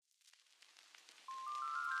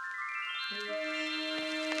Peace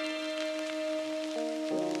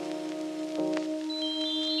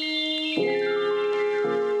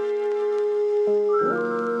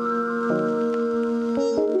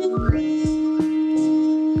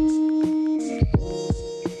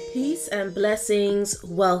and blessings.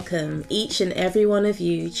 Welcome, each and every one of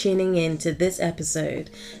you tuning in to this episode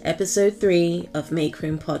 3 of Make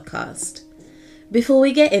Room Podcast. Before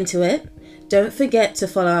we get into it, don't forget to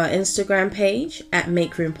follow our Instagram page at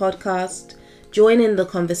Make Room Podcast, join in the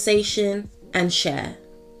conversation, and share.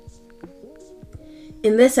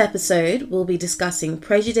 In this episode, we'll be discussing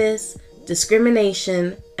prejudice,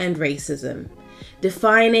 discrimination, and racism,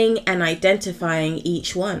 defining and identifying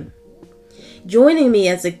each one. Joining me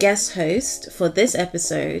as a guest host for this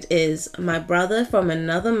episode is my brother from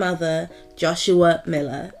another mother, Joshua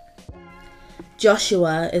Miller.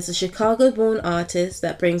 Joshua is a Chicago-born artist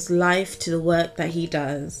that brings life to the work that he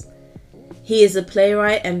does. He is a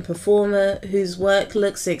playwright and performer whose work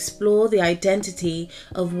looks to explore the identity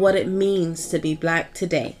of what it means to be Black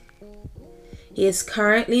today. He is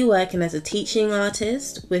currently working as a teaching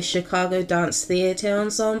artist with Chicago Dance Theatre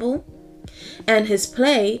Ensemble, and his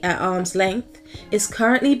play, At Arm's Length, is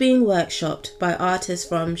currently being workshopped by artists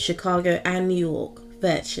from Chicago and New York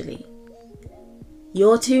virtually.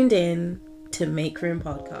 You're tuned in to Make Room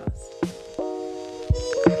Podcast.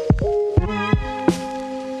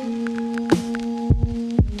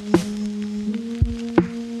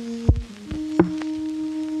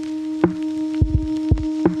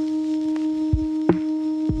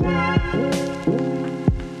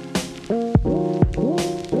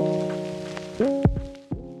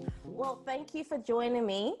 Thank you for joining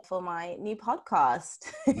me for my new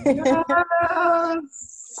podcast.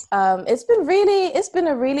 Yes. It's been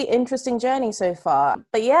a really interesting journey so far.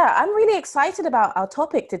 But yeah, I'm really excited about our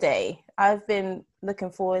topic today. I've been looking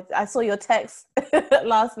forward. I saw your text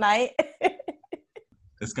last night.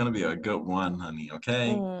 It's gonna be a good one, honey.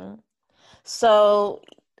 Okay. So,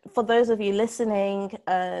 for those of you listening,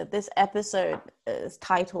 this episode is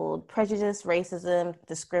titled Prejudice, Racism,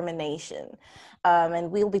 Discrimination.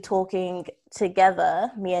 And we'll be talking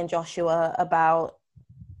together, me and Joshua, about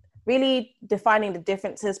really defining the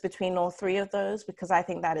differences between all three of those, because I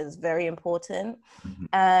think that is very important. Mm-hmm.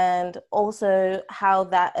 And also how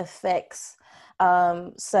that affects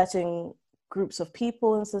certain groups of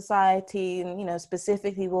people in society. And, you know,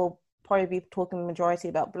 specifically, we'll probably be talking majority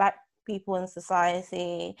about Black people in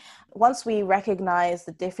society. Once we recognize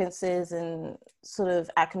the differences and sort of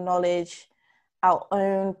acknowledge our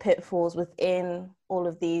own pitfalls within all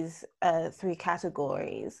of these three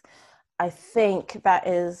categories, I think that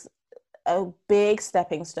is a big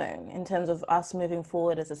stepping stone in terms of us moving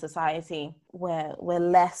forward as a society, where we're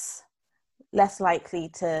less likely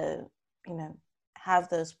to, you know, have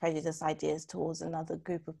those prejudice ideas towards another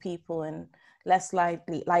group of people, and less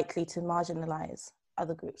likely to marginalize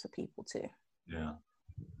other groups of people too. Yeah,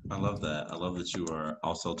 I love that. I love that you are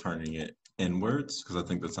also turning it inwards, because I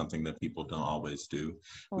think that's something that people don't always do.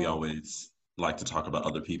 We always like to talk about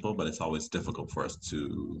other people, but it's always difficult for us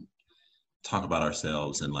to talk about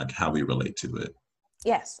ourselves and like how we relate to it.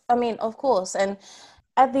 Yes, I mean, of course. And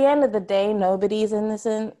at the end of the day, nobody's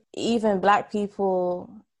innocent. Even Black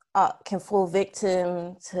people can fall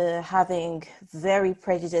victim to having very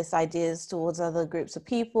prejudiced ideas towards other groups of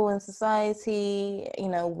people in society. You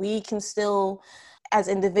know, we can still, as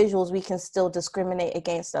individuals, we can still discriminate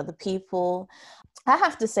against other people. I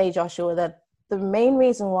have to say, Joshua, that the main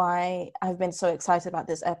reason why I've been so excited about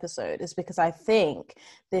this episode is because I think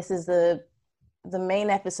this is the main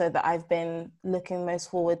episode that I've been looking most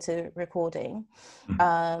forward to recording.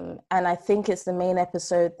 And I think it's the main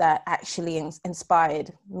episode that actually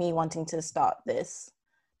inspired me wanting to start this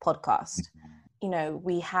podcast. You know,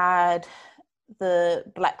 we had the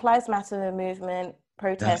Black Lives Matter movement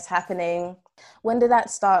protests happening. When did that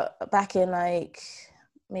start? Back in like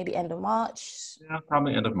maybe end of March? Yeah,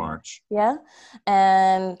 probably end of March. Yeah.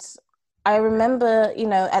 And I remember, you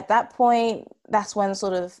know, at that point, that's when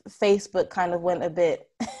sort of Facebook kind of went a bit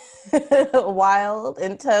wild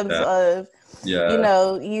in terms of, you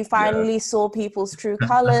know, you finally saw people's true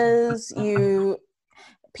colors.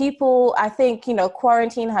 People, I think, you know,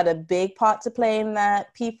 quarantine had a big part to play in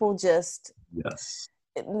that. People just,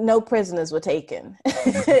 no prisoners were taken.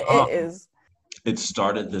 It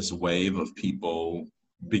started this wave of people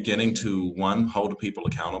beginning to, one, hold people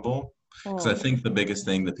accountable, Because I think the biggest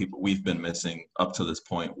thing that we've been missing up to this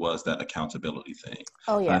point was that accountability thing.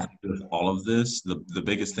 Oh, And I yeah. think with all of this, the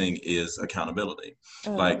biggest thing is accountability.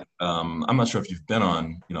 Mm. Like, I'm not sure if you've been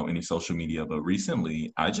on, any social media, but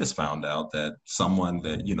recently I just found out that someone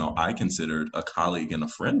that, I considered a colleague and a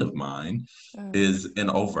friend of mine Mm. is an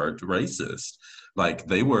overt racist. Like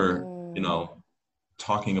they were, Mm.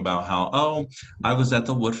 talking about how, oh, I was at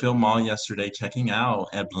the Woodfield Mall yesterday checking out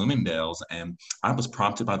at Bloomingdale's, and I was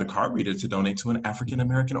prompted by the card reader to donate to an African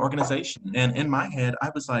American organization. And in my head, I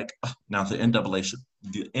was like, "Ugh, now the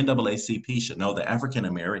NAACP should know that African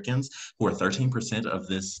Americans, who are 13% of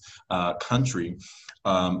this country,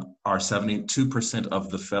 are 72% of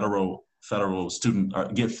the federal student,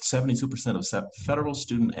 get 72% of federal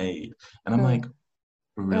student aid." And I'm Mm. like,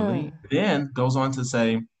 really? Mm. Then goes on to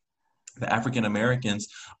say, the African Americans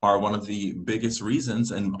are one of the biggest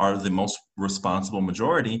reasons and are the most responsible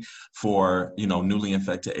majority for, newly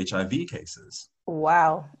infected HIV cases.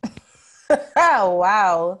 Wow.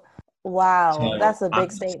 Wow. Wow. So That's a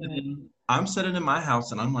big statement. I'm sitting in my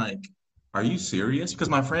house and I'm like, are you serious? Because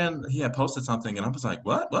my friend, he had posted something and I was like,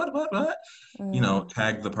 what? Mm.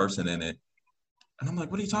 Tag the person in it. And I'm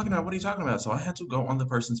like, what are you talking about? What are you talking about? So I had to go on the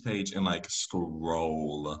person's page and like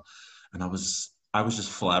scroll. And I was just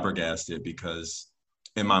flabbergasted because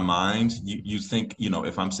in my mind, you think,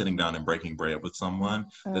 if I'm sitting down and breaking bread with someone,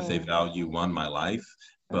 that they Mm. value one, my life,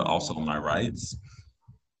 but also Mm. my rights.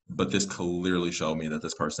 But this clearly showed me that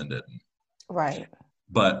this person didn't. Right.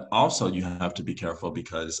 But also you have to be careful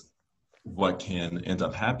because what can end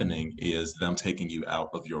up happening is them taking you out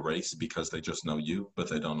of your race because they just know you, but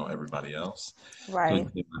they don't know everybody else. So Right.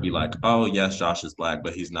 you could be like, oh, yes, Josh is Black,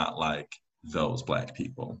 but he's not like those Black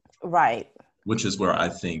people, Right. which is where I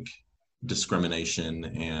think discrimination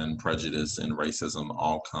and prejudice and racism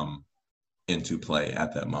all come into play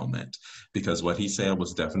at that moment. Because what he said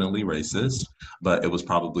was definitely racist, but it was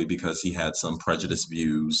probably because he had some prejudiced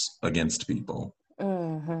views against people.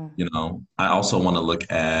 Mm-hmm. I also want to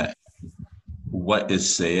look at what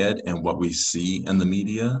is said and what we see in the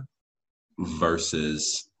media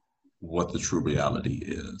versus what the true reality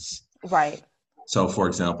is. Right. So, for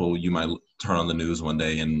example, you might turn on the news one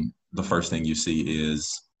day and the first thing you see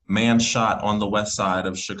is man shot on the west side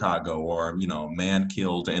of Chicago, or, man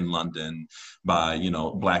killed in London by,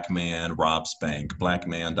 black man robs bank, black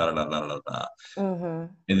man, da da da da da da.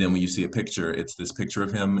 Mm-hmm. And then when you see a picture, it's this picture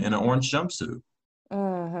of him in an orange jumpsuit.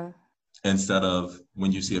 Mm-hmm. Instead of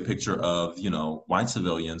when you see a picture of, white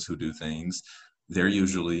civilians who do things, they're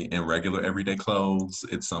usually in regular everyday clothes.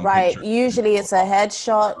 It's some Right. picture. Usually it's a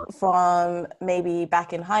headshot from maybe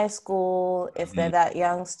back in high school, if they're Mhm. that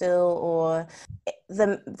young still, or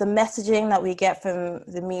the messaging that we get from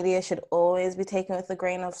the media should always be taken with a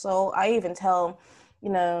grain of salt. I even tell,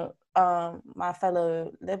 my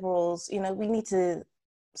fellow liberals, we need to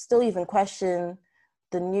still even question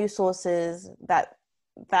the news sources that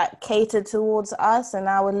cater towards us and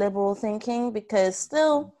our liberal thinking, because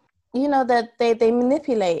still, that they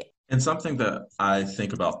manipulate. And something that I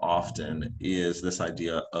think about often is this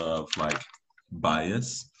idea of like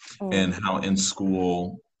bias and Mm. how in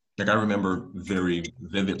school, like I remember very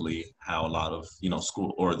vividly how a lot of,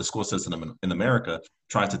 school or the school system in America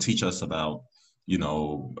tried to teach us about,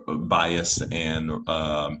 bias and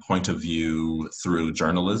point of view through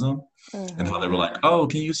journalism, and how Mm-hmm. they were like, oh,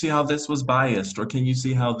 can you see how this was biased? Or can you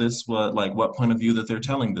see how this was like what point of view that they're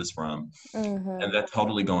telling this from? Mm-hmm. And that's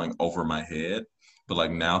totally going over my head. But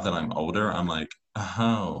like now that I'm older, I'm like,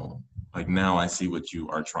 oh, like now I see what you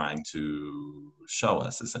are trying to show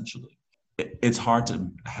us essentially. It's hard to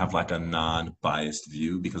have like a non-biased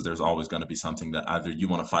view because there's always going to be something that either you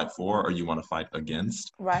want to fight for or you want to fight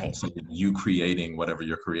against. Right. So you creating whatever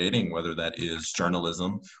you're creating, whether that is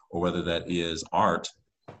journalism or whether that is art,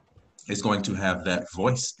 is going to have that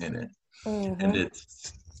voice in it. And Mm-hmm.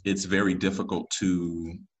 it's very difficult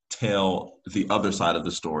to tell the other side of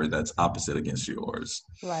the story that's opposite against yours,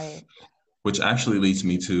 Right. which actually leads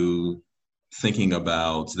me to thinking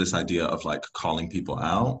about this idea of like calling people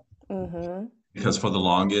out. Mm-hmm. Because for the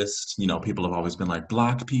longest, people have always been like,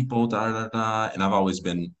 block people, da da da. And I've always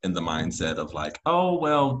been in the mindset of like, oh,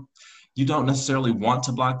 well, you don't necessarily want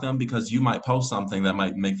to block them because you might post something that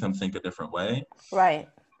might make them think a different way. Right.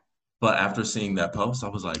 But after seeing that post, I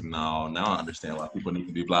was like, no, now I understand why people need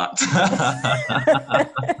to be blocked. I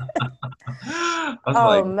was Oh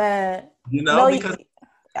like, man. No, because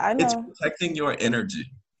I it's know. protecting your energy.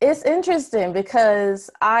 It's interesting because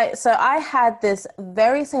I had this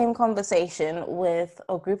very same conversation with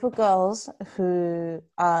a group of girls who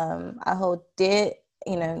I hold dear,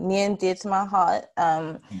 near and dear to my heart.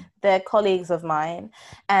 They're colleagues of mine,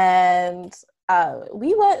 and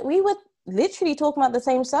we were literally talking about the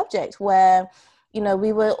same subject where, you know,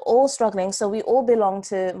 we were all struggling. So we all belong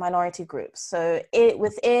to minority groups. So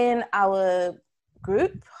within our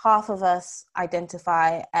group, half of us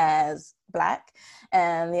identify as Black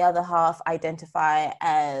and the other half identify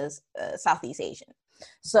as Southeast Asian.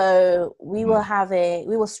 So we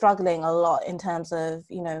were struggling a lot in terms of,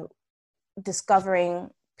 you know, discovering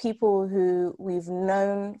people who we've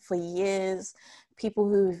known for years, people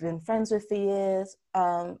who we've been friends with for years,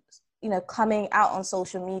 you know, coming out on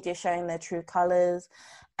social media, showing their true colors,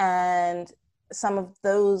 and some of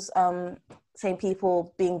those same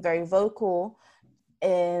people being very vocal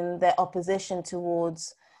in their opposition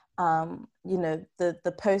towards, you know,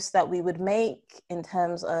 the posts that we would make in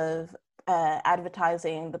terms of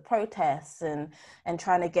advertising the protests and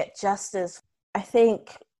trying to get justice. I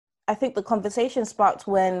think the conversation sparked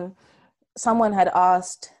when someone had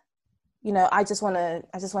asked, you know, I just want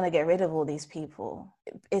to get rid of all these people.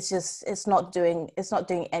 It's not doing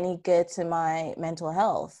any good to my mental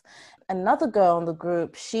health. Another girl in the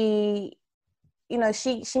group, she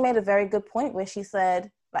made a very good point where she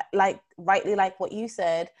said, like rightly, like what you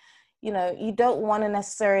said, you know, you don't want to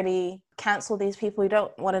necessarily cancel these people. You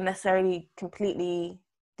don't want to necessarily completely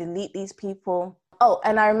delete these people. Oh,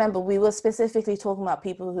 and I remember we were specifically talking about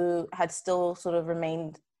people who had still sort of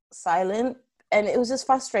remained silent, and it was just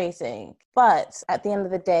frustrating. But at the end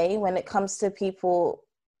of the day, when it comes to people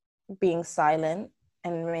being silent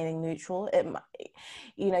and remaining neutral,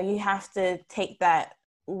 you know, you have to take that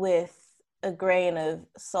with a grain of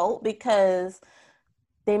salt, because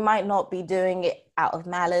they might not be doing it out of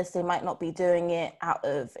malice. They might not be doing it out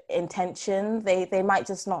of intention. They might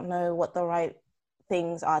just not know what the right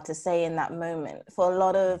things are to say in that moment. For a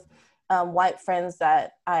lot of white friends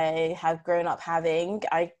that I have grown up having,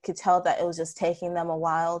 I could tell that it was just taking them a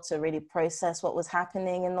while to really process what was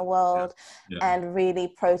happening in the world. Yeah. And really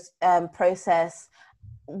process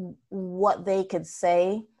what they could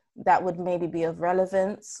say that would maybe be of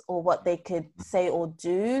relevance, or what they could say or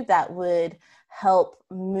do that would help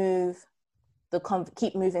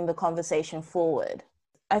keep moving the conversation forward.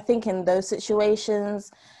 I think in those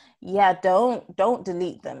situations, yeah, don't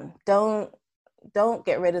delete them. Don't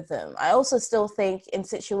get rid of them. I also still think in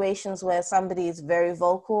situations where somebody is very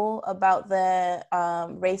vocal about their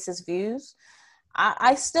racist views,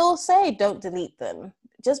 I still say don't delete them.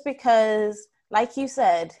 Just because, like you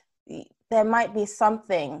said, there might be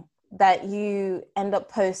something that you end up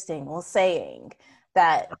posting or saying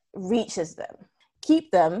that reaches them.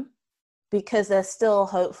 Keep them, because there's still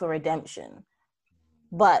hope for redemption.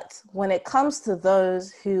 But when it comes to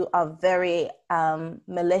those who are very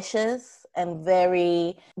malicious and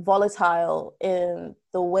very volatile in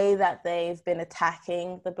the way that they've been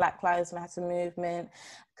attacking the Black Lives Matter movement,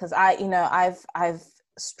 because I've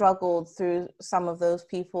struggled through some of those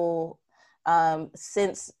people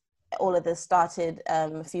since all of this started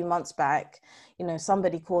a few months back. You know,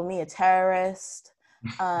 somebody called me a terrorist.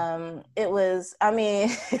 It was, I mean,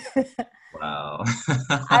 wow.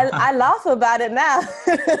 I laugh about it now,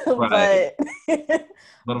 right.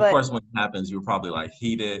 But of course, when it happens, you're probably like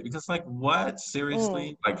heated, because like, what?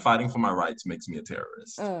 Seriously? Like, fighting for my rights makes me a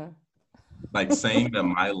terrorist. Like, saying that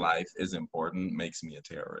my life is important makes me a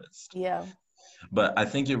terrorist. Yeah. But I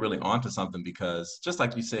think you're really onto something, because just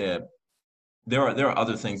like you said, there are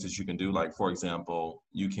other things that you can do. Like, for example,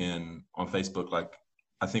 you can, on Facebook, like,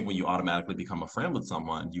 I think when you automatically become a friend with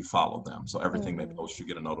someone, you follow them. So everything they post, you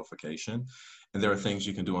get a notification. And there are things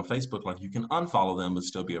you can do on Facebook, like you can unfollow them but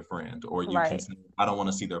still be a friend. Or you can say, I don't want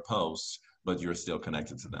to see their posts, but you're still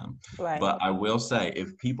connected to them. Right. But I will say,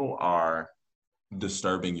 if people are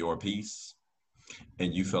disturbing your peace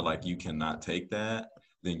and you feel like you cannot take that,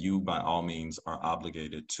 then you by all means are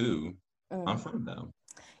obligated to unfriend them.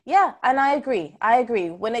 Yeah, and I agree.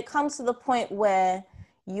 When it comes to the point where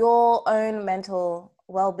your own mental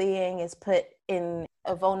well-being is put in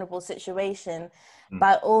a vulnerable situation,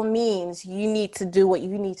 by all means, you need to do what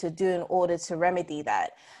you need to do in order to remedy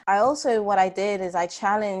that. What I did is I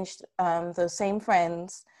challenged those same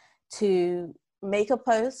friends to make a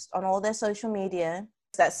post on all their social media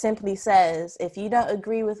that simply says, if you don't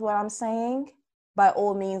agree with what I'm saying, by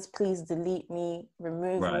all means, please delete me,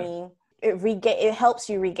 remove me. It helps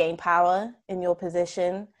you regain power in your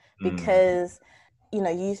position, because you know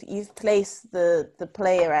you've placed the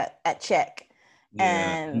player at check. Yeah,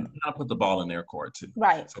 and you gotta put the ball in their court too.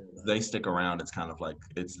 Right. So if they stick around, it's kind of like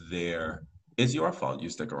it's your fault you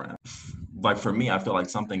stick around. Like, for me, I feel like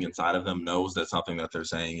something inside of them knows that something that they're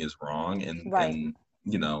saying is wrong and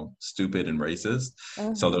you know, stupid and racist.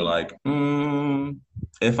 So they're like,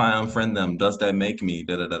 if I unfriend them, does that make me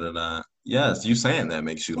da da da da da? Yes, you saying that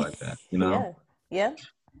makes you like that, you know? Yeah. Yeah.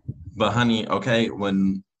 But honey, okay,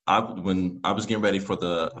 when I was getting ready for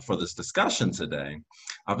this discussion today,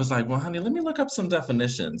 I was like, well, honey, let me look up some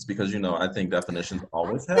definitions because I think definitions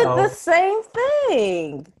always Did the help. same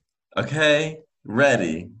thing. Okay,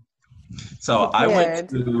 ready. So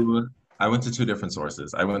Prepared. I went to two different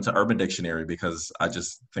sources. I went to Urban Dictionary because I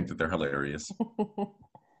just think that they're hilarious.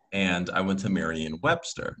 And I went to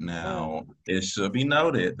Merriam-Webster. Now, Mm. it should be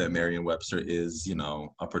noted that Merriam-Webster is,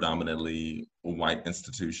 a predominantly white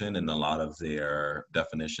institution, and a lot of their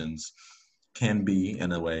definitions can be,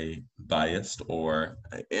 in a way, biased, or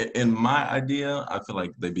in my idea, I feel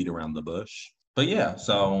like they beat around the bush. But yeah,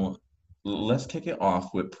 so let's kick it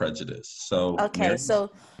off with prejudice. So, Okay, Merriam,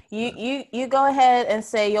 so you go ahead and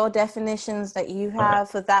say your definitions that you okay. have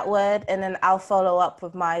for that word, and then I'll follow up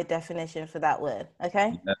with my definition for that word.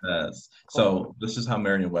 Okay? Yes. Cool. So this is how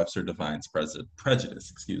Merriam-Webster defines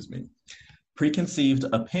prejudice, excuse me. Preconceived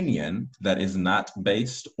opinion that is not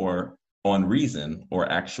based or on reason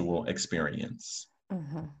or actual experience.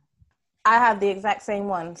 Hmm. I have the exact same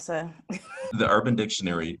one, so. The Urban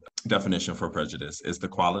Dictionary definition for prejudice is the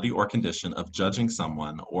quality or condition of judging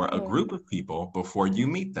someone or a Mm. group of people before you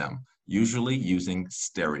meet them, usually using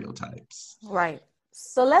stereotypes. Right.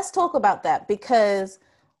 So let's talk about that because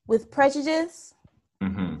with prejudice,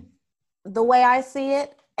 Mm-hmm. the way I see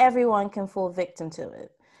it, everyone can fall victim to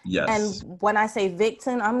it. Yes. And when I say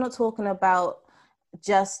victim, I'm not talking about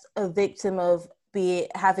just a victim of be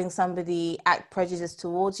it having somebody act prejudice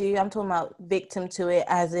towards you. I'm talking about victim to it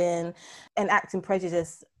as in an acting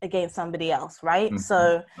prejudice against somebody else, right? Mm-hmm.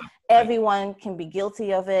 So Right. everyone can be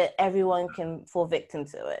guilty of it. Everyone can fall victim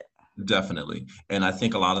to it. Definitely. And I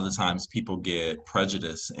think a lot of the times people get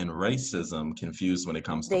prejudice and racism confused when it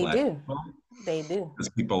comes to They Black do. people. They do. Because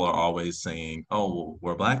people are always saying, oh,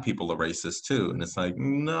 well, Black people are racist too. And it's like,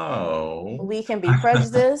 no, We can be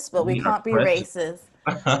prejudiced, but we we are can't be prejudiced. racist.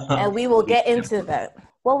 And we will get into that.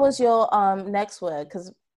 What was your next word?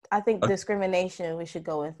 Because I think discrimination we should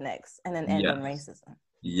go with next and then end on Yes, racism.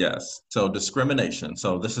 yes. So discrimination.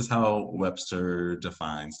 So this is how Webster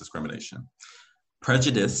defines discrimination.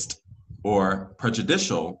 Prejudiced or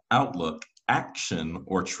prejudicial outlook, action,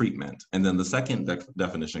 or treatment. And then the second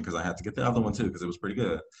definition, because I had to get the other one too, because it was pretty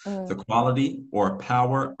good. The Mm. quality or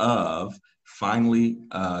power of finally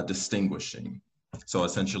distinguishing. So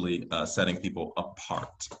essentially setting people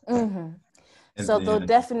apart. Mm-hmm. And So the then,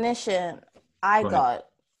 definition I go ahead. got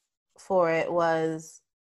for it was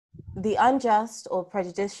the unjust or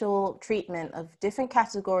prejudicial treatment of different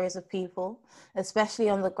categories of people, especially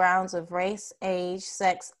on the grounds of race, age,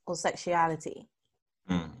 sex, or sexuality.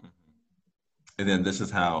 Mhm. And then this is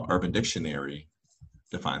how Urban Dictionary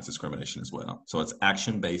defines discrimination as well. So it's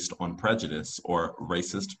action based on prejudice or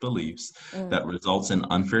racist beliefs Mm. that results in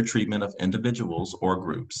unfair treatment of individuals or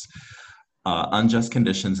groups, unjust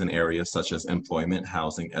conditions in areas such as employment,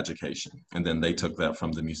 housing, education. And then they took that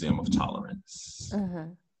from the Museum of Tolerance. Mm-hmm.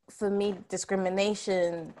 For me,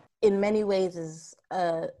 discrimination in many ways is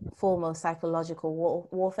a form of psychological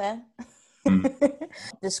warfare. Mm,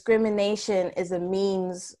 Discrimination is a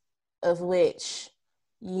means of which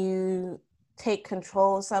you take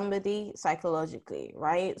control of somebody psychologically,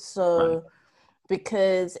 right? right, So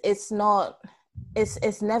because it's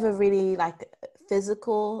never really like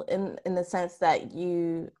physical in the sense that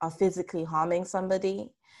you are physically harming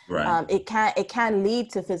somebody. right, It can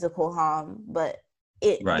lead to physical harm, but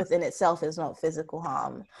it right. within itself is not physical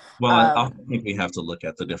harm. Well, I also um think we have to look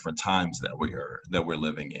at the different times that we're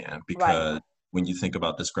living in right. because when you think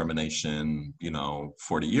about discrimination,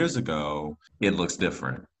 40 years ago, it looks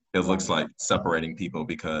different. It looks Right. like separating people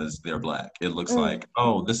because they're black. It looks Mm, like,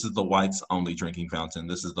 oh, this is the whites only drinking fountain.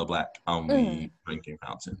 This is the black mm, only drinking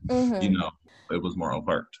fountain. You mm-hmm. know, it was more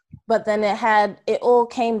overt. But then it all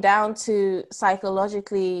came down to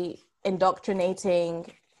psychologically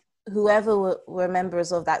indoctrinating whoever were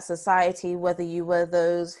members of that society, whether you were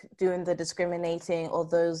those doing the discriminating or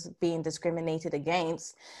those being discriminated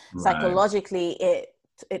against. Right. Psychologically,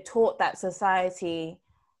 it taught that society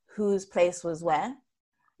whose place was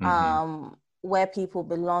Hmm. where people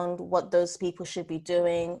belonged, what those people should be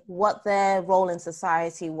doing, what their role in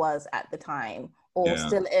society was at the time or Yeah.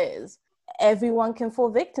 still is. Everyone can fall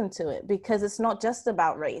victim to it because it's not just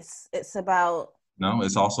about race. It's about. No,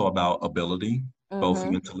 it's also about ability, both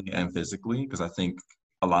Mm-hmm. mentally and physically, because I think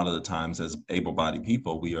a lot of the times as able-bodied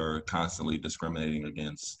people, we are constantly discriminating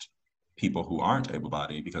against people who aren't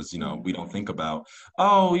able-bodied because, Mm-hmm. we don't think about,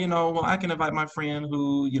 oh, well, I can invite my friend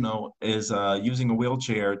who, is using a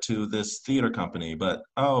wheelchair to this theater company, but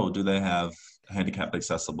oh, do they have handicapped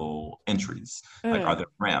accessible entries? Like, are there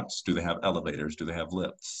ramps? Do they have elevators? Do they have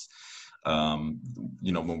lifts?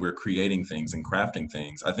 When we're creating things and crafting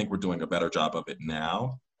things, I think we're doing a better job of it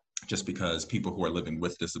now, just because people who are living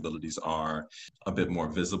with disabilities are a bit more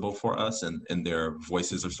visible for us, and their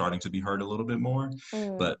voices are starting to be heard a little bit more,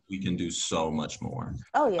 but we can do so much more.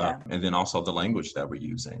 Oh, yeah. And then also the language that we're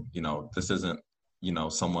using. This isn't,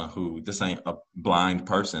 this ain't a blind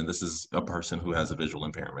person. This is a person who has a visual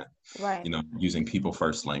impairment. Right. Using people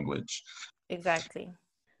first language. Exactly.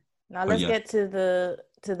 Now let's get to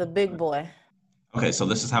the big boy. Okay, so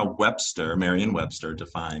this is how Merriam-Webster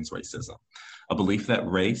defines racism. A belief that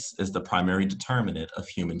race is the primary determinant of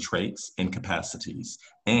human traits and capacities,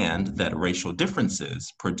 and that racial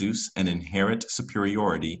differences produce an inherent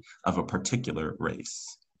superiority of a particular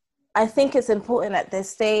race. I think it's important at this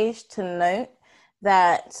stage to note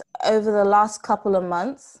that over the last couple of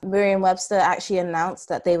months, Merriam-Webster actually announced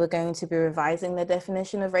that they were going to be revising the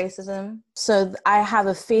definition of racism. So I have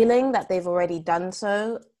a feeling that they've already done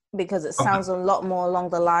so, because it sounds a lot more along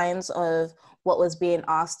the lines of what was being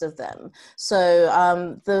asked of them.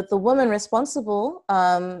 So the woman responsible,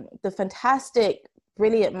 the fantastic,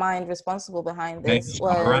 brilliant mind responsible behind this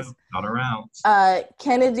was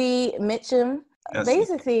Kennedy Mitchum. Yes.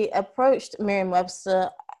 Basically approached Merriam-Webster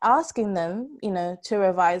asking them, to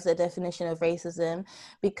revise the definition of racism,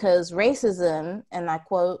 because racism, and I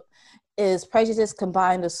quote, is prejudice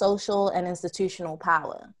combined with social and institutional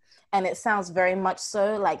power. And it sounds very much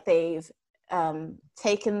so like they've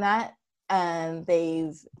taken that and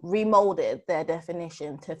they've remolded their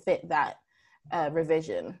definition to fit that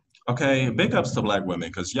revision. Okay, big ups to Black women,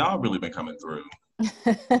 because y'all really been coming through.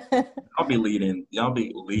 Y'all be leading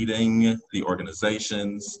the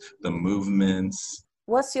organizations, the movements.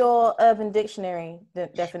 What's your Urban Dictionary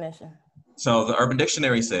definition? So the Urban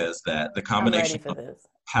Dictionary says that the combination of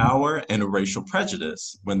power and racial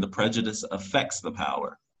prejudice when the prejudice affects the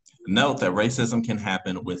power. Note that racism can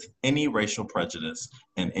happen with any racial prejudice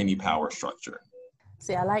and any power structure.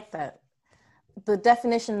 See, I like that. The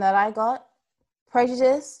definition that I got: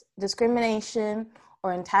 prejudice, discrimination,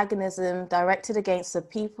 or antagonism directed against a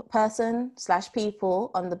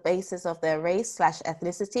person/people on the basis of their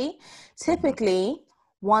race/ethnicity, typically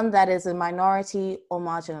one that is a minority or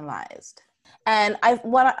marginalized. And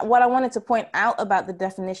what I wanted to point out about the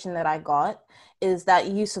definition that I got is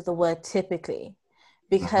that use of the word typically,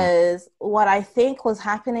 because what I think was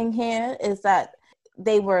happening here is that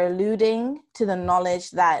they were alluding to the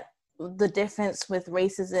knowledge that the difference with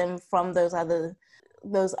racism from those other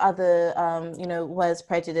words,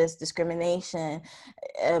 prejudice, discrimination,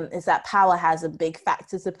 is that power has a big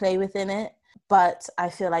factor to play within it. But I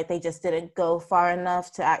feel like they just didn't go far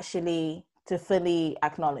enough to fully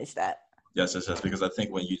acknowledge that. Yes, because I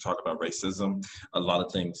think when you talk about racism, a lot of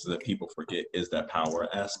things that people forget is that power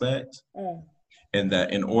aspect. And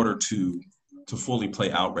that in order to fully play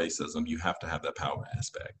out racism, you have to have that power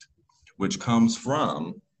aspect, which comes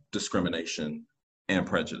from discrimination and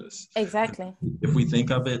prejudice. Exactly. If we think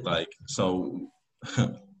of it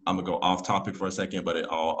I'm gonna go off topic for a second, but it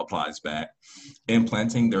all applies back. In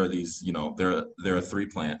planting, there are these, there are 3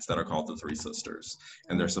 plants that are called the 3 sisters,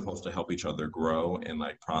 and they're supposed to help each other grow and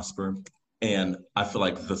prosper. And I feel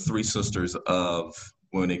like the 3 sisters of,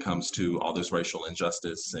 when it comes to all this racial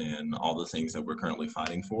injustice and all the things that we're currently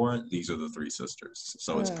fighting for, these are the 3 sisters.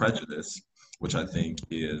 So it's prejudice, which I think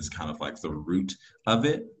is kind of like the root of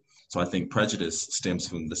it. So I think prejudice stems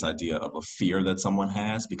from this idea of a fear that someone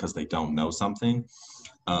has because they don't know something.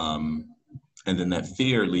 And then that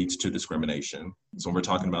fear leads to discrimination. So when we're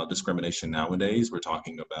talking about discrimination nowadays, we're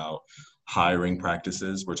talking about hiring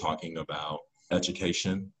practices, we're talking about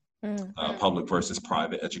education, public versus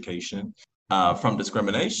private education. From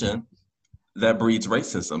discrimination, that breeds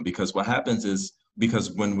racism, because what happens is,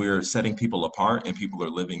 because when we're setting people apart and people are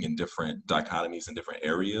living in different dichotomies in different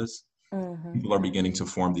areas, people are beginning to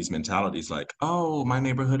form these mentalities like, oh, my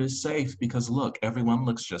neighborhood is safe because look, everyone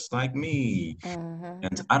looks just like me.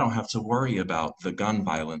 And I don't have to worry about the gun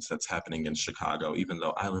violence that's happening in Chicago, even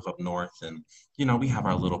though I live up north and, we have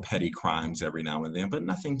our little petty crimes every now and then, but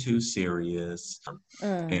nothing too serious.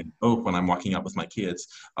 And when I'm walking out with my kids,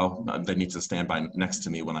 they need to stand by next to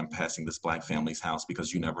me when I'm passing this Black family's house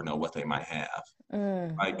because you never know what they might have.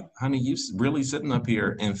 Like, honey, you really sitting up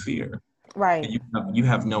here in fear. Right. You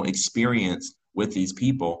have no experience with these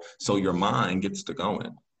people, so your mind gets to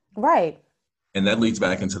going. Right. And that leads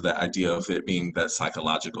back into the idea of it being that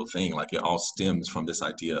psychological thing. Like, it all stems from this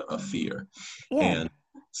idea of fear. Yeah.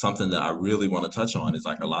 something that I really want to touch on is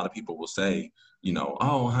like a lot of people will say, you know,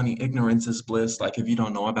 oh, honey, ignorance is bliss. Like if you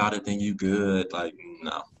don't know about it, then you good. Like,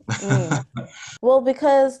 no. Mm. Well,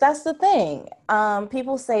 because that's the thing.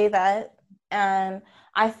 People say that, and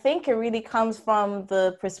I think it really comes from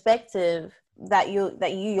the perspective that you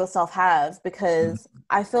yourself have. Because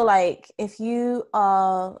I feel like if you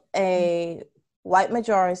are a white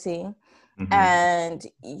majority Mm-hmm. and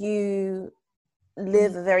you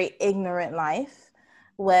live a very ignorant life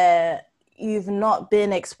where you've not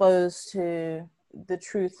been exposed to the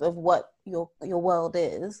truth of what your world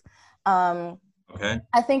is, um, Okay.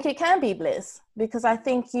 I think it can be bliss, because I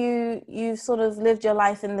think you sort of lived your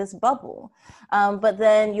life in this bubble, but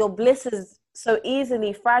then your bliss is so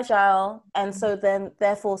easily fragile, and so then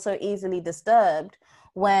therefore so easily disturbed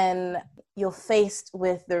when you're faced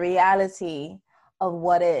with the reality of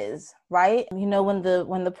what is, right? You know, when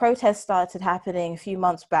the protests started happening a few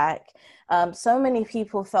months back, so many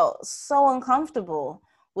people felt so uncomfortable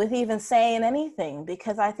with even saying anything,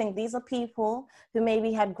 because I think these are people who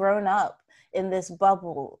maybe had grown up in this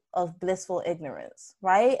bubble of blissful ignorance,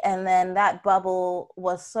 right? And then that bubble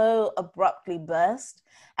was so abruptly burst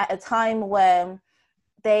at a time when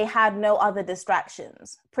they had no other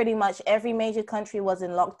distractions. Pretty much every major country was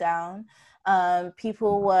in lockdown.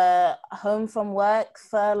 People were home from work,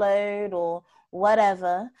 furloughed or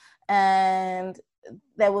whatever, and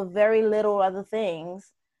there were very little other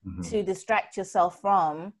things Mm-hmm. to distract yourself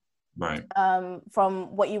Right.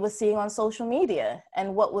 from what you were seeing on social media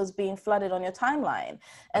and what was being flooded on your timeline.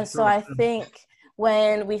 And That's so true. I think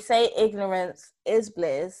when we say ignorance is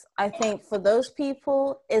bliss, I think for those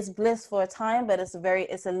people it's bliss for a time, but it's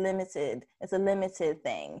a limited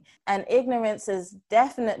thing. And ignorance is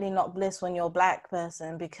definitely not bliss when you're a Black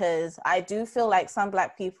person, because I do feel like some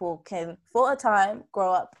Black people can for a time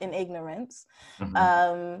grow up in ignorance, Mm-hmm.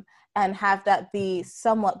 um, and have that be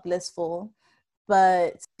somewhat blissful,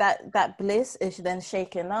 but that bliss is then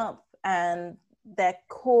shaken up, and their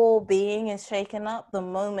core being is shaken up the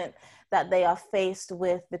moment that they are faced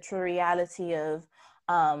with the true reality of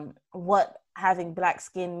what having Black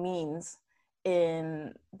skin means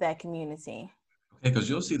in their community. Okay, because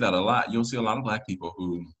you'll see that a lot. You'll see a lot of Black people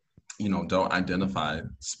who, you know, don't identify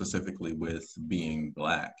specifically with being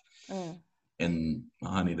Black. Mm, And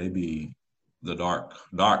honey, they be the dark,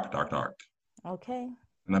 dark, dark, dark. okay.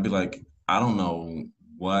 And I'd be like, I don't know Mm,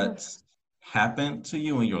 what happened to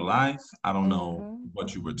you in your life. I don't know mm-hmm.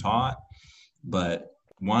 what you were taught, but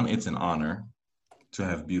one, it's an honor to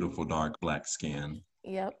have beautiful, dark, Black skin.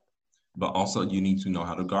 Yep. But also you need to know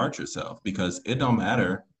how to guard yourself because it don't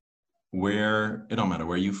matter where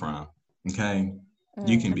you from. Okay.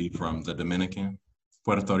 You Mm, can be from the Dominican,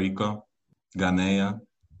 Puerto Rico, Guyana,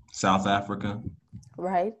 South Africa,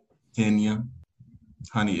 right. Kenya.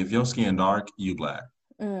 Honey, if your skin dark, you Black.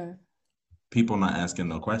 Mm, People not asking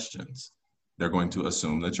no questions. They're going to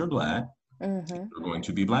assume that you're Black. mm-hmm. You're going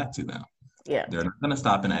to be Black to them. Yeah. They're not going to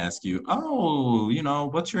stop and ask you, oh, you know,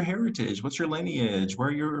 what's your heritage? What's your lineage? Where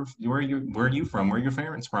are you from? Where are your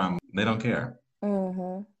parents from? They don't care.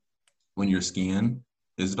 Mm-hmm. When your skin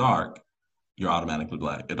is dark, you're automatically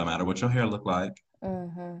Black. It don't matter what your hair look like.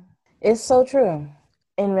 Mm-hmm. It's so true.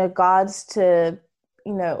 In regards to,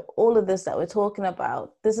 all of this that we're talking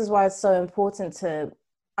about, this is why it's so important to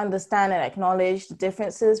understand and acknowledge the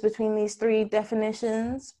differences between these three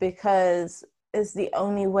definitions, because it's the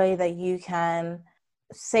only way that you can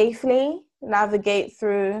safely navigate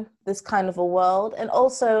through this kind of a world, and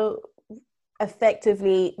also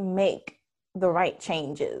effectively make the right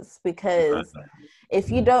changes. Because if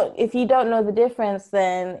you don't know the difference,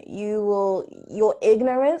 then your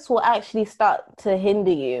ignorance will actually start to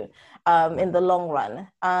hinder you in the long run.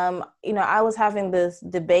 I was having this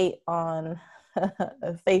debate on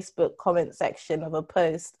a Facebook comment section of a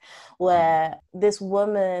post where this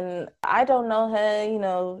woman, I don't know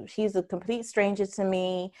her, she's a complete stranger to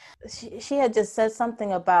me. She had just said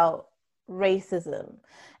something about racism,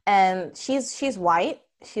 and she's white.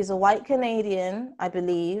 She's a white Canadian, I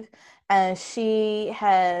believe, and she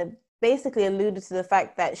had basically alluded to the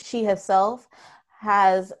fact that she herself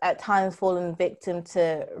has at times fallen victim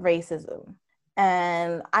to racism.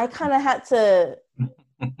 And I kind of had to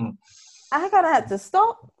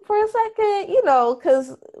stop for a second,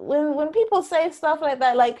 because when people say stuff like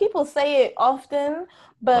that, like people say it often,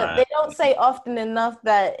 but Right, they don't say often enough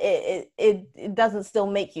that it doesn't still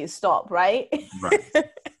make you stop, right? right.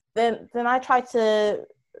 Then I try to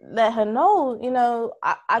let her know,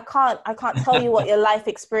 I can't tell you what your life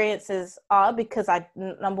experiences are, because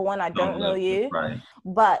number one, I Don't don't know live it, you, right.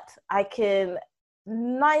 but I can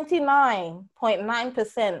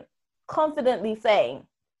 99.9% confidently say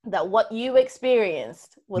that what you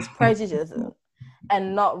experienced was prejudice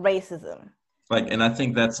and not racism. Like, and I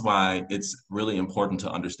think that's why it's really important to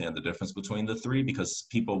understand the difference between the three, because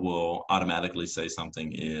people will automatically say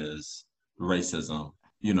something is racism.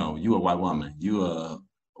 You know, you a white woman, you a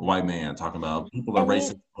white man talking about people are And you,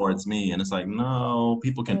 racist towards me. And it's like, no,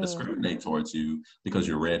 people can mm, discriminate towards you because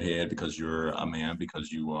you're redhead, because you're a man, because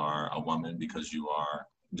you are a woman, because you are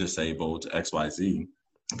disabled, XYZ.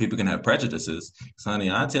 People can have prejudices. So, honey,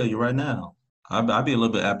 I tell you right now, I'd be a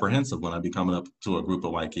little bit apprehensive when I be coming up to a group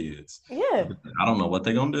of white kids. yeah. I don't know what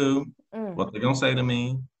they're gonna do, Mm. what they're gonna say to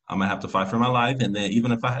me. I'm gonna have to fight for my life, and then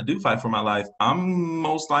even if I do fight for my life, I'm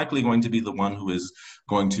most likely going to be the one who is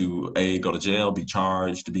going to a go to jail, be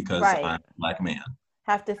charged because Right. I'm a black man.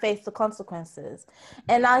 Have to face the consequences.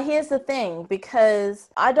 And now here's the thing, because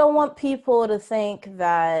I don't want people to think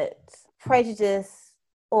that prejudice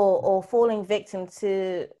or falling victim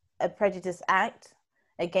to a prejudice act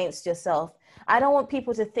against yourself, I don't want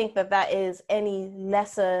people to think that that is any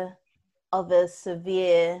lesser of a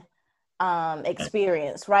severe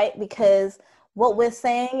experience, right? Because what we're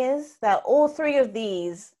saying is that all three of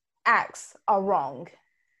these acts are wrong: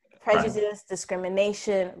 Right. prejudice,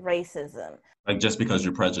 discrimination, racism. Like just because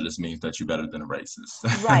you're prejudiced means that you're better than a Right.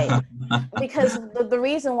 racist. Because the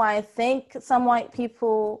reason why I think some white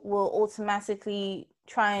people will automatically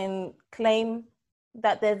try and claim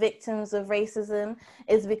that they're victims of racism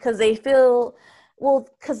is because they feel, well,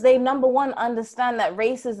 because they, number one, understand that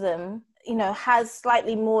racism, has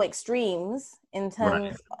slightly more extremes in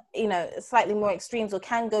Right. terms, slightly more extremes, or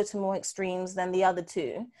can go to more extremes than the other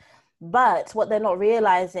two. But what they're not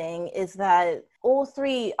realizing is that all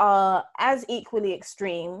three are as equally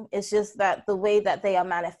extreme. It's just that the way that they are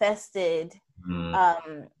manifested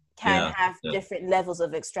Mm, can yeah. have Yeah. different levels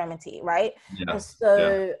of extremity, right? Yeah. And Yeah.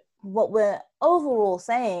 so, what we're overall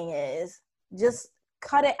saying is just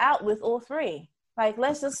cut it out with all three. Like,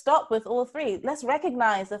 let's just stop with all three. Let's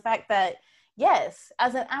recognize the fact that, yes,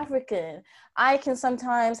 as an African, I can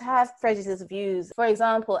sometimes have prejudiced views. For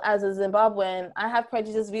example, as a Zimbabwean, I have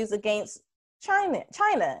prejudiced views against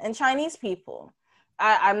China and Chinese people.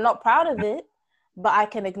 I'm not proud of it, but I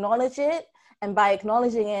can acknowledge it. And by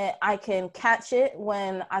acknowledging it, I can catch it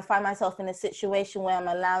when I find myself in a situation where I'm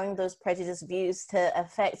allowing those prejudiced views to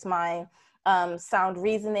affect my sound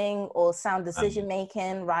reasoning or sound decision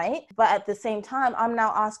making, right? But at the same time, I'm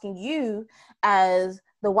now asking you, as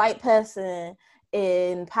the white person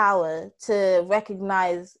in power, to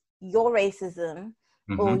recognize your racism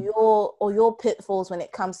or Mm-hmm. your pitfalls when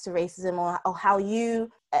it comes to racism, or how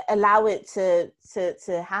you allow it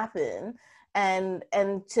to happen, and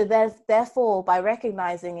to therefore, by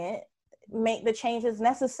recognizing it, make the changes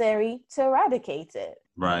necessary to eradicate it.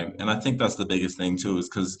 Right. And I think that's the biggest thing too, is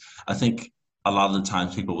because I think a lot of the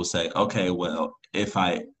times people will say, okay, well, if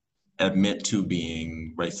I admit to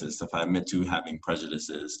being racist, if I admit to having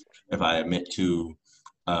prejudices, if I admit to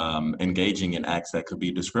engaging in acts that could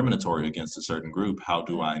be discriminatory against a certain group, how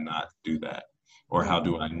do I not do that? Or how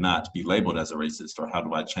do I not be labeled as a racist? Or how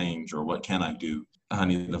do I change? Or what can I do?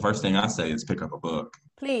 Honey, the first thing I say is pick up a book.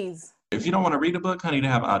 Please. If you don't want to read a book, honey, to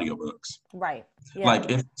have audiobooks. Right. Yeah. Like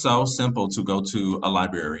it's so simple to go to a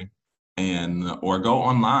library and or go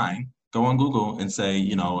online, go on Google and say,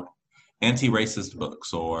 anti-racist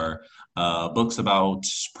books or books about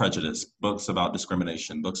prejudice, books about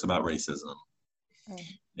discrimination, books about racism. Mm.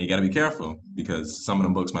 You got to be careful because some of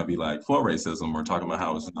them books might be like for racism or talking about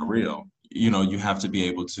how it's not real. You have to be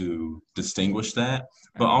able to distinguish that.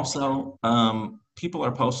 But also, people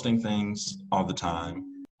are posting things all the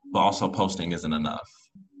time, but also posting isn't enough.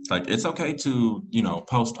 Like it's okay to,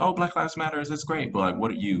 post, oh, Black Lives Matters, it's great, but like what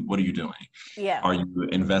are you doing? Yeah. Are you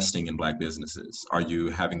investing in Black businesses? Are you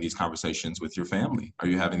having these conversations with your family? Are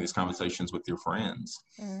you having these conversations with your friends?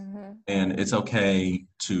 Mm-hmm. And it's okay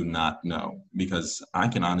to not know because I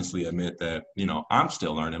can honestly admit that, I'm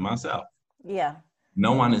still learning myself. Yeah.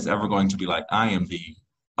 No one is ever going to be like, I am the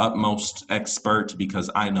utmost expert because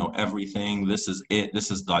I know everything. This is it.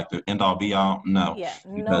 This is like the end all be all. No, Yeah.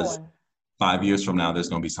 No because one. 5 years from now, there's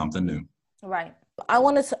going to be something new. Right. I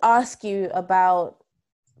wanted to ask you about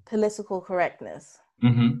political correctness,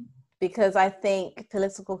 Mm-hmm. because I think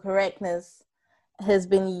political correctness has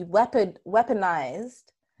been weaponized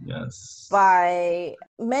Yes. by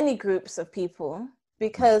many groups of people.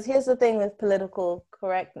 Because here's the thing with political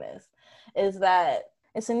correctness is that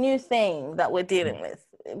it's a new thing that we're dealing with,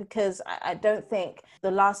 because I don't think the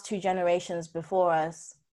last two generations before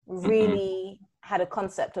us Mm-mm. really had a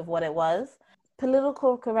concept of what it was.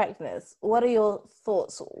 Political correctness, what are your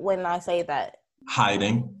thoughts when I say that?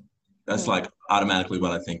 Hiding. That's Mm. like automatically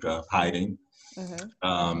what I think of hiding.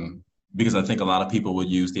 Mm-hmm. Because I think a lot of people would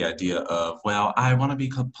use the idea of, well, I want to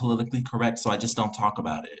be politically correct, so I just don't talk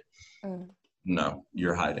about it. Mm. No,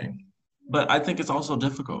 you're hiding. But I think it's also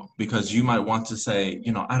difficult because you might want to say,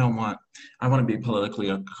 I want to be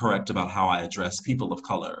politically correct about how I address people of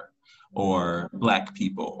color or Black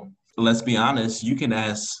people. Let's be honest, you can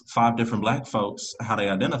ask 5 different Black folks how they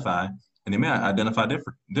identify, and they may identify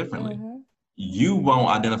differently. Mm-hmm. You won't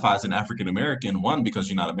identify as an African American, one, because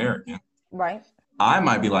you're not American. Right. I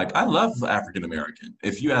might be like, I love African American.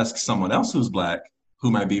 If you ask someone else who's Black,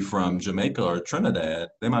 who might be from Jamaica or Trinidad,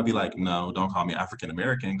 they might be like, no, don't call me African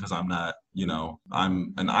American because I'm not,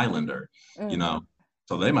 I'm an islander, you Mm. know.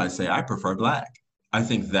 So they might say, I prefer Black. I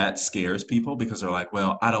think that scares people because they're like,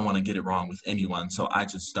 well, I don't want to get it wrong with anyone, so I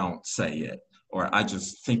just don't say it. Or I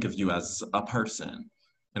just think of you as a person.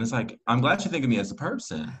 And it's like, I'm glad you think of me as a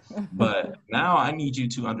person, but now I need you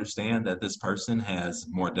to understand that this person has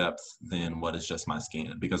more depth than what is just my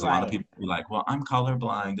skin. Because a lot of Right. people be like, well, I'm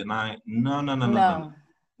colorblind. And no, no, no, no, no, no. No.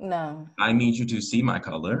 No. I need you to see my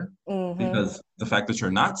color Mm-hmm. because the fact that you're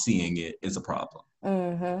not seeing it is a problem.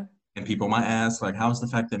 Mm-hmm. And people might ask, like, how's the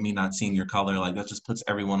fact that me not seeing your color, like, that just puts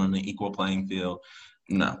everyone on an equal playing field?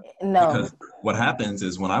 No, No. because what happens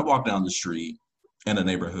is when I walk down the street in a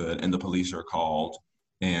neighborhood and the police are called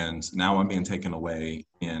and now I'm being taken away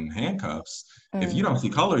in handcuffs, if you Mm. don't see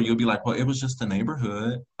color, you'll be like, well, it was just a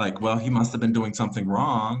neighborhood. Like, well, he must have been doing something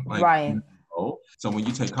wrong. Like, Right. no. So when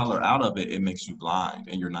you take color out of it, it makes you blind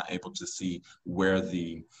and you're not able to see where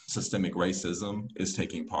the systemic racism is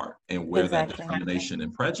taking part and where that Exactly. discrimination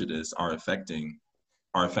and prejudice are affecting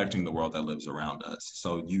the world that lives around us.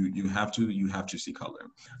 So you have to see color.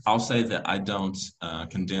 I'll say that I don't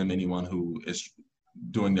condemn anyone who is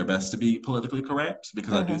doing their best to be politically correct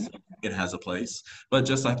because I do Mm-hmm. think it has a place. But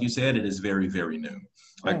just like you said, it is very, very new.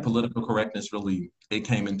 Like Mm. political correctness really, it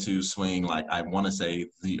came into swing, like I want to say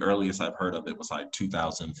the earliest I've heard of it was like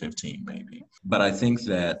 2015 maybe. But I think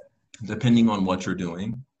that depending on what you're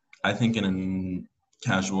doing, I think in a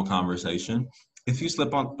casual conversation, if you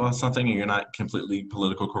slip on something and you're not completely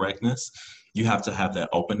political correctness, you have to have that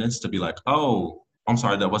openness to be like, oh, I'm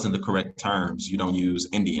sorry, that wasn't the correct terms. You don't use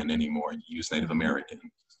Indian anymore. You use Native Mm-hmm. American.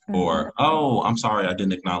 Mm-hmm. Or, oh, I'm sorry, I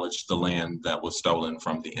didn't acknowledge the land that was stolen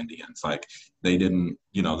from the Indians. Like they didn't,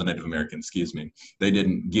 the Native Americans, excuse me, they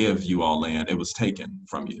didn't give you all land. It was taken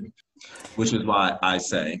from you, which is why I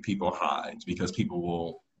say people hide because people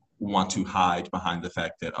will want to hide behind the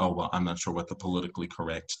fact that, oh, well, I'm not sure what the politically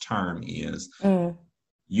correct term is. Mm.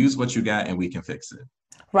 Use what you got and we can fix it.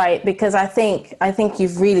 Right, because I think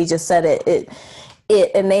you've really just said it.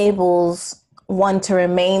 It enables one to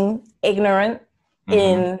remain ignorant Mm-hmm.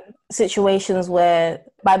 in situations where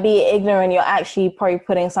by being ignorant, you're actually probably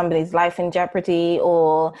putting somebody's life in jeopardy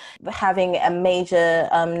or having a major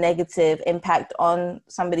negative impact on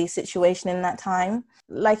somebody's situation in that time.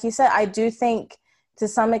 Like you said, I do think to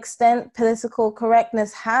some extent political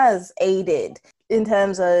correctness has aided in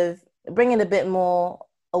terms of bringing a bit more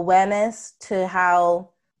awareness to how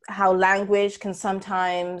language can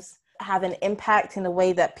sometimes have an impact in a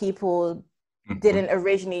way that people Mm-hmm. didn't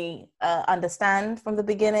originally understand from the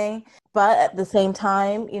beginning. But at the same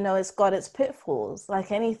time, it's got its pitfalls,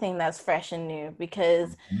 like anything that's fresh and new,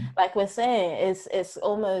 because like we're saying, it's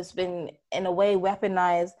almost been in a way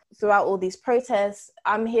weaponized throughout all these protests.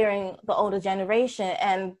 I'm hearing the older generation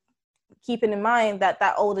and keeping in mind that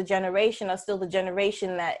that older generation are still the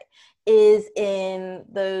generation that is in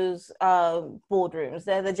those boardrooms.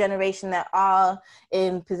 They're the generation that are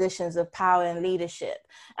in positions of power and leadership.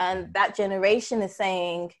 And that generation is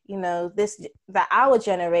saying, that our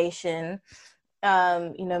generation,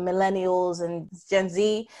 millennials and Gen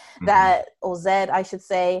Z, Mm-hmm. or Z, I should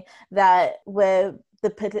say, that we're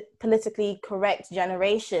the politically correct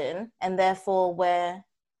generation, and therefore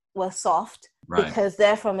we're soft Right. because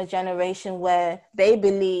they're from a generation where they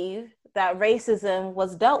believe that racism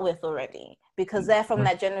was dealt with already, because they're from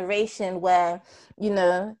that generation where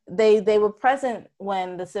they were present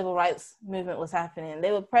when the civil rights movement was happening.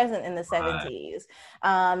 They were present in the Right. 70s,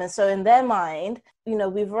 and so in their mind,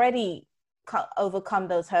 we've already overcome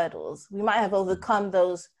those hurdles. We might have overcome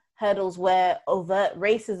those hurdles where overt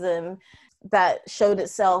racism that showed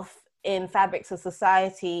itself in fabrics of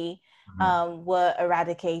society Mm-hmm. were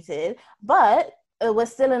eradicated, but we're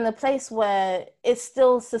still in a place where it's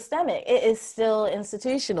still systemic. It is still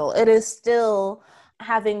institutional. It is still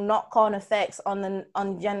having knock-on effects on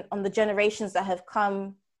the generations that have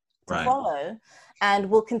come to Right. follow.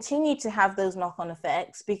 And we'll continue to have those knock-on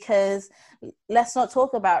effects because let's not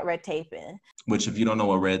talk about red taping. Which, if you don't know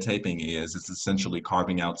what red taping is, it's essentially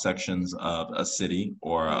carving out sections of a city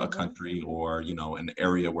or a country or, you know, an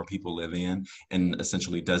area where people live in and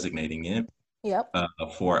essentially designating it Yep.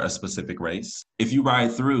 for a specific race. If you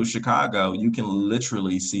ride through Chicago, you can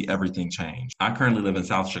literally see everything change. I currently live in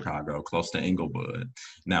South Chicago, close to Inglewood.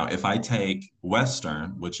 Now, if I take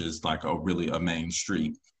Western, which is like a main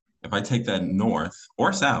street, if I take that north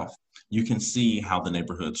or south, you can see how the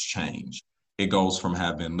neighborhoods change. It goes from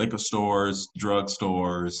having liquor stores, drug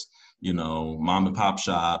stores, you know, mom and pop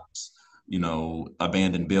shops, you know,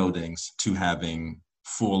 abandoned buildings to having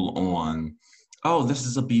full on, oh, this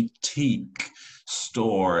is a boutique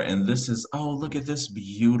store, and this is, oh, look at this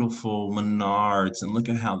beautiful Menards, and look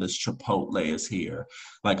at how this Chipotle is here.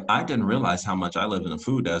 Like, I didn't realize how much I live in a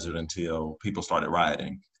food desert until people started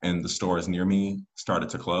rioting and the stores near me started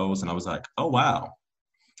to close. And I was like, oh, wow.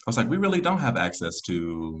 I was like, we really don't have access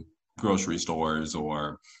to grocery stores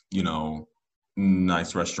or, you know,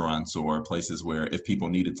 nice restaurants or places where if people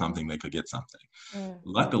needed something, they could get something.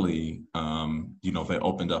 Luckily, you know, they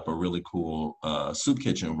opened up a really cool soup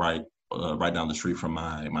kitchen right down the street from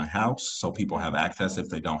my house, so people have access if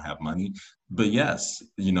they don't have money. But yes,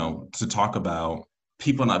 you know, to talk about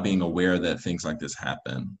people not being aware that things like this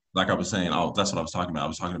happen. Like I was saying, oh, that's what I was talking about. I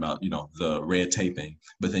was talking about, you know, the red taping,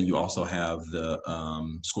 but then you also have the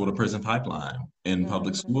school to prison pipeline in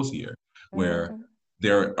public schools here, where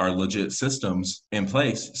there are legit systems in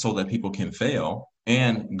place so that people can fail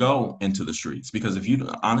and go into the streets. Because if you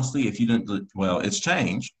honestly, if you didn't, well, it's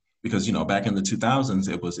changed because, you know, back in the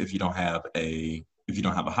 2000s, it was if you don't have a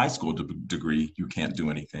high school degree, you can't do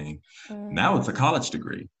anything. Now it's a college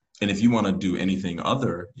degree. And if you want to do anything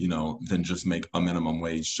other, you know, than just make a minimum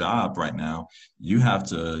wage job right now, you have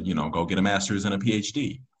to, you know, go get a master's and a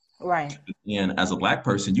PhD. Right. And as a Black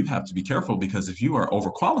person, you have to be careful because if you are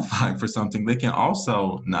overqualified for something, they can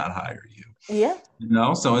also not hire you. Yeah. You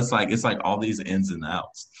know, so it's like all these ins and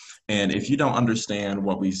outs. And if you don't understand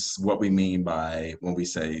what we mean by when we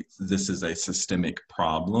say this is a systemic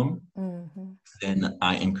problem, then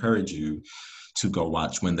I encourage you to go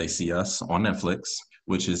watch When They See Us on Netflix,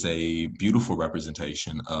 which is a beautiful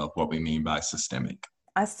representation of what we mean by systemic.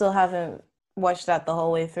 I still haven't watched that the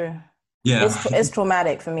whole way through. Yeah, It's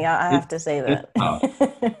traumatic for me. I it, have to say it's that. tough.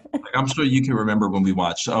 Like, I'm sure you can remember when we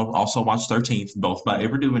watched. Oh, also watched 13th, both by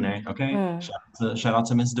Ava DuVernay. Okay, shout out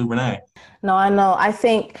to Miss DuVernay. No, I know. I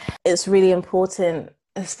think it's really important,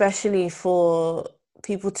 especially for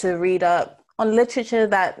people to read up on literature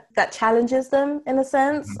that challenges them in a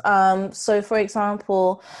sense. So, for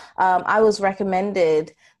example, I was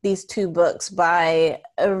recommended these two books by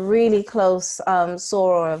a really close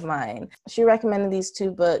soror of mine. She recommended these two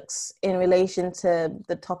books in relation to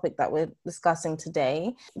the topic that we're discussing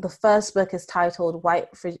today. The first book is titled White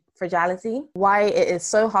Fragility: Why It Is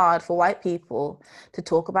So Hard for White People to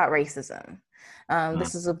Talk About Racism.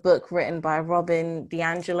 This is a book written by Robin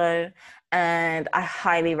DiAngelo, and I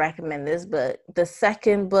highly recommend this book. The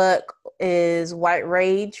second book is White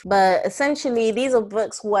Rage, but essentially these are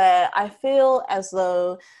books where I feel as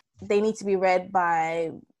though they need to be read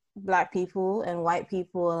by Black people and white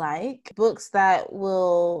people alike. Books that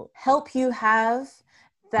will help you have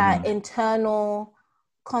that internal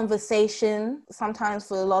conversation. Sometimes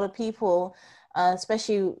for a lot of people,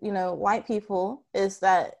 especially, you know, white people, is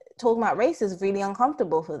that talking about race is really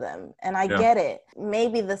uncomfortable for them. And I get it.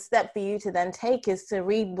 Maybe the step for you to then take is to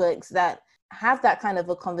read books that have that kind of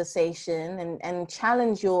a conversation and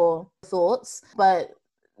challenge your thoughts, but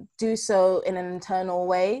do so in an internal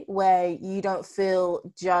way where you don't feel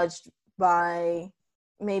judged by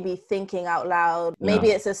maybe thinking out loud. Maybe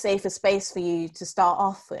it's a safer space for you to start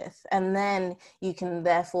off with. And then you can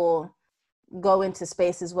therefore go into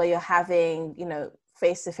spaces where you're having, you know,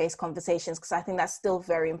 face-to-face conversations, because I think that's still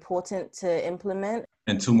very important to implement.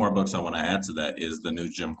 And two more books I want to add to that is The New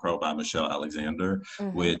Jim Crow by Michelle Alexander,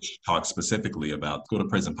 which talks specifically about school to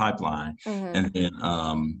prison pipeline, and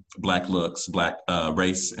then Black Looks, Black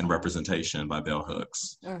Race and Representation by Bell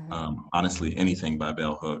Hooks. Honestly, anything by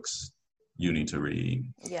Bell Hooks, you need to read.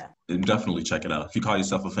 Yeah. And definitely check it out. If you call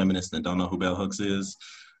yourself a feminist and don't know who Bell Hooks is,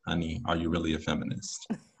 honey, are you really a feminist?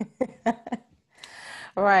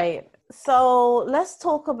 Right. So let's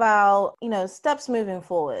talk about, you know, steps moving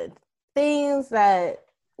forward. Things that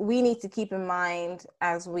we need to keep in mind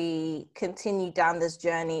as we continue down this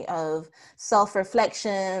journey of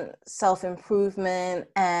self-reflection, self-improvement,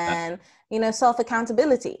 and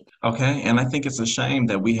self-accountability. Okay, and I think it's a shame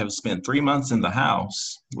that we have spent 3 months in the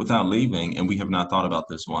house without leaving and we have not thought about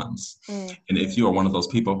this once. Mm. And if you are one of those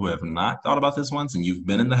people who have not thought about this once and you've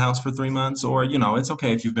been in the house for 3 months, or, it's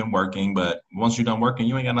okay if you've been working, but once you're done working,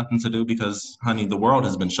 you ain't got nothing to do because, honey, the world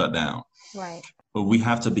has been shut down. Right. But we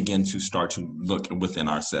have to begin to start to look within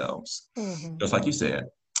ourselves, Mm-hmm. just like you said,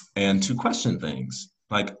 and to question things.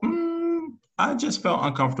 Like, I just felt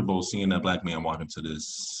uncomfortable seeing that Black man walk into this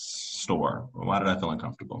store. Why did I feel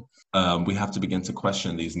uncomfortable? We have to begin to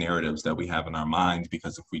question these narratives that we have in our mind,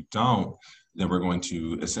 because if we don't, then we're going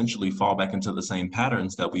to essentially fall back into the same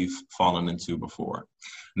patterns that we've fallen into before.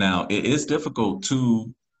 Now, it is difficult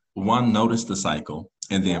to, one, notice the cycle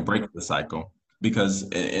and then break the cycle, because,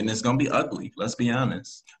 and it's going to be ugly, let's be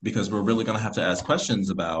honest, because we're really going to have to ask questions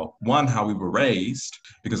about, one, how we were raised,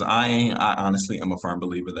 because I honestly am a firm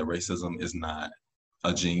believer that racism is not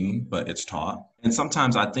a gene, but it's taught. And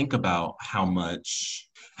sometimes I think about how much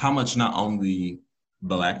not only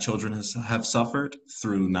Black children have suffered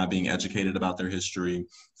through not being educated about their history,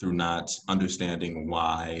 through not understanding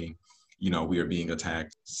why, we are being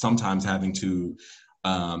attacked, sometimes having to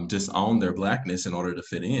disown their Blackness in order to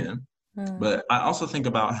fit in. But I also think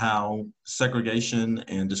about how segregation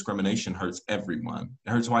and discrimination hurts everyone. It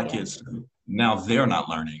hurts white kids too. Now they're not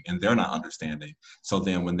learning and they're not understanding. So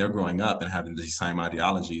then when they're growing up and having these same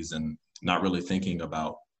ideologies and not really thinking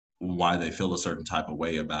about why they feel a certain type of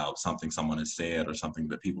way about something someone has said or something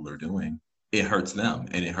that people are doing, it hurts them,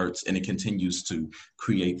 and it hurts, and it continues to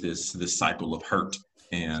create this cycle of hurt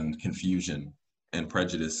and confusion and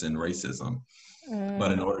prejudice and racism.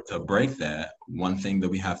 But in order to break that, one thing that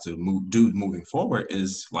we have to do moving forward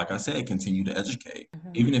is, like I said, continue to educate.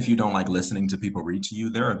 Even if you don't like listening to people read to you,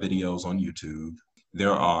 there are videos on YouTube.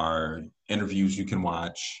 There are interviews you can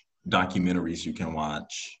watch, documentaries you can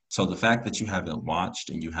watch. So the fact that you haven't watched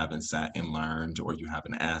and you haven't sat and learned, or you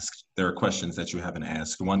haven't asked, there are questions that you haven't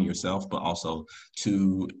asked, one, yourself, but also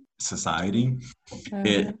to society,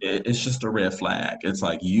 it's just a red flag. It's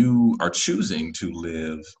like you are choosing to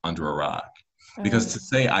live under a rock. Because to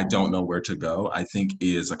say I don't know where to go, I think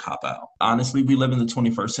is a cop out. Honestly, we live in the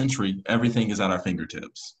 21st century. Everything is at our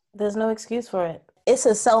fingertips. There's no excuse for it. It's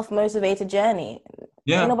a self-motivated journey.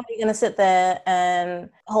 Yeah. Ain't nobody gonna sit there and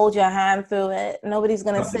hold your hand through it. Nobody's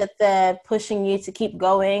gonna sit there pushing you to keep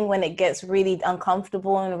going when it gets really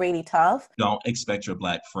uncomfortable and really tough. Don't expect your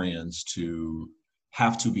Black friends to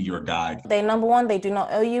have to be your guide. Number one, they do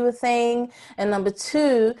not owe you a thing. And number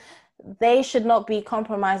two, they should not be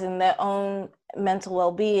compromising their own mental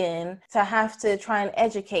well-being to have to try and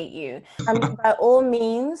educate you. I mean, by all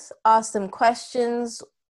means, ask them questions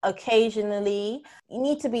occasionally. You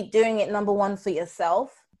need to be doing it, number one, for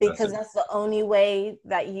yourself, because that's the only way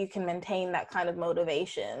that you can maintain that kind of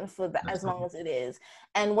motivation for that, as long as it is.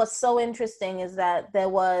 And what's so interesting is that there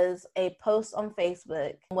was a post on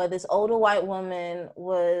Facebook where this older white woman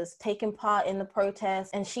was taking part in the protest,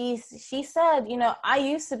 and she said, I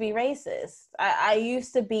used to be racist. I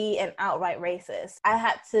used to be an outright racist. I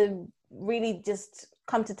had to really just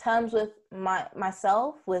come to terms with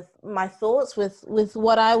myself, with my thoughts, with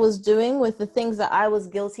what I was doing, with the things that I was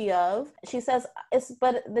guilty of. She says,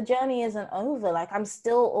 but the journey isn't over. Like, I'm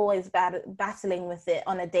still always battling with it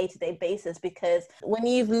on a day-to-day basis, because when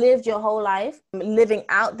you've lived your whole life living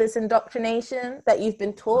out this indoctrination that you've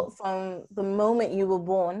been taught from the moment you were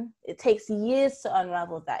born, it takes years to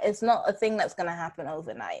unravel that. It's not a thing that's going to happen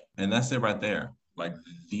overnight. And that's it right there. Like,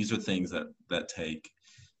 these are things that take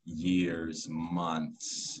years,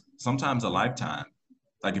 months, sometimes a lifetime.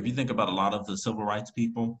 Like, if you think about a lot of the civil rights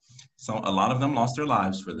people, so a lot of them lost their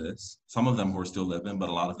lives for this. Some of them who are still living, but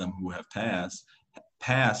a lot of them who have passed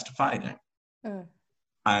fighting.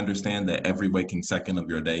 I understand that every waking second of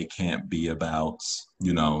your day can't be about,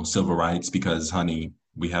 civil rights, because, honey,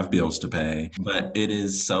 we have bills to pay. But it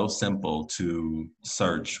is so simple to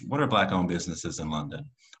search, what are Black-owned businesses in London?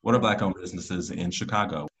 What are Black-owned businesses in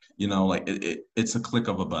Chicago? It's a click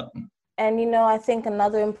of a button. And, I think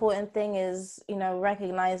another important thing is,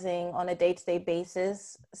 recognizing on a day-to-day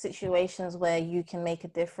basis situations where you can make a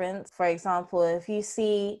difference. For example, if you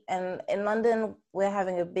see, and in London, we're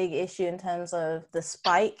having a big issue in terms of the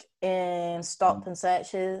spike in stop and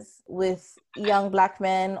searches with young Black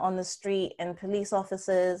men on the street and police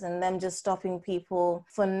officers, and them just stopping people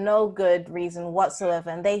for no good reason whatsoever.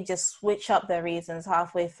 And they just switch up their reasons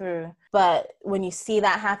halfway through. But when you see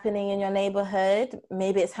that happening in your neighborhood,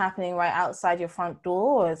 maybe it's happening right outside your front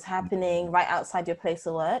door, or it's happening right outside your place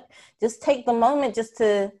of work, just take the moment just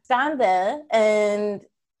to stand there and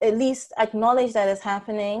at least acknowledge that it's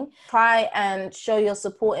happening. Try and show your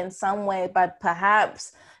support in some way by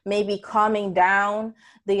perhaps maybe calming down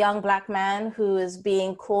the young Black man who is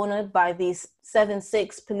being cornered by these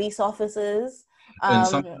 7'6" police officers. And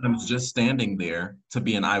sometimes just standing there to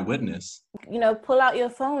be an eyewitness. Pull out your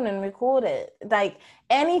phone and record it. Like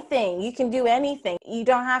anything, you can do anything. You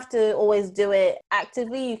don't have to always do it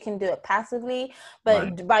actively. You can do it passively.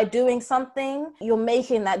 But by doing something, you're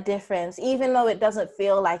making that difference, even though it doesn't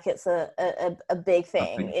feel like it's a big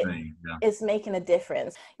thing. It's making a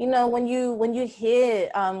difference. When you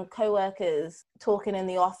hear coworkers talking in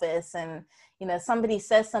the office, and somebody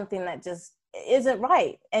says something that just isn't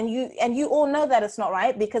right, and you all know that it's not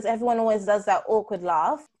right, because everyone always does that awkward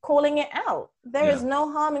laugh. Calling it out, there is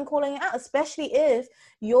no harm in calling it out, especially if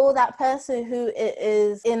you're that person who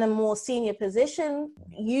is in a more senior position.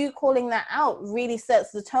 You calling that out really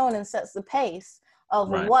sets the tone and sets the pace of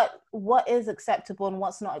what is acceptable and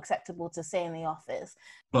what's not acceptable to say in the office.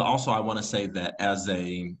 But also, I want to say that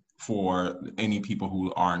for any people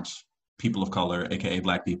who aren't people of color, aka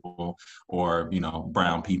Black people, or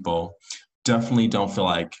brown people, definitely don't feel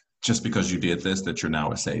like just because you did this that you're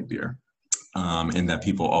now a savior, and that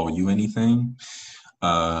people owe you anything.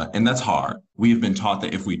 And that's hard. We've been taught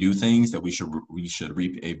that if we do things, that we should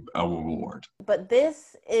reap a reward. But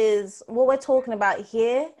this is what we're talking about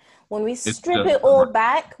here. When we strip it all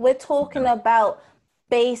back, we're talking about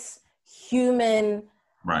base human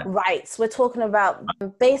rights. We're talking about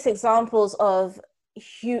base examples of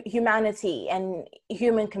humanity and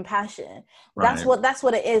human compassion. That's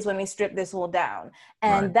what it is when we strip this all down,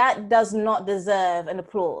 and that does not deserve an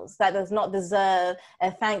applause. That does not deserve a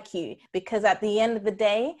thank you, because at the end of the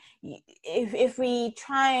day, if we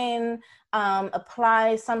try and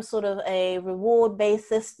apply some sort of a reward-based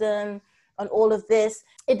system on all of this,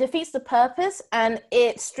 it defeats the purpose and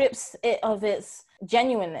it strips it of its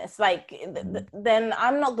genuineness. Then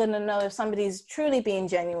I'm not going to know if somebody's truly being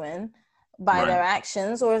genuine by their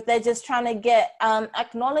actions, or if they're just trying to get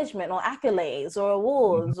acknowledgement or accolades or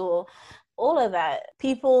awards or all of that.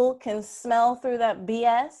 People can smell through that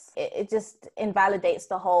BS. It just invalidates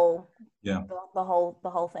the whole the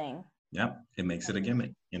whole thing. It makes it a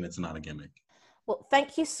gimmick, and it's not a gimmick. Well,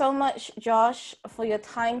 thank you so much, Josh, for your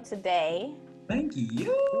time today. Thank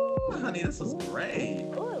you, honey. This was great.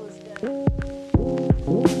 Ooh,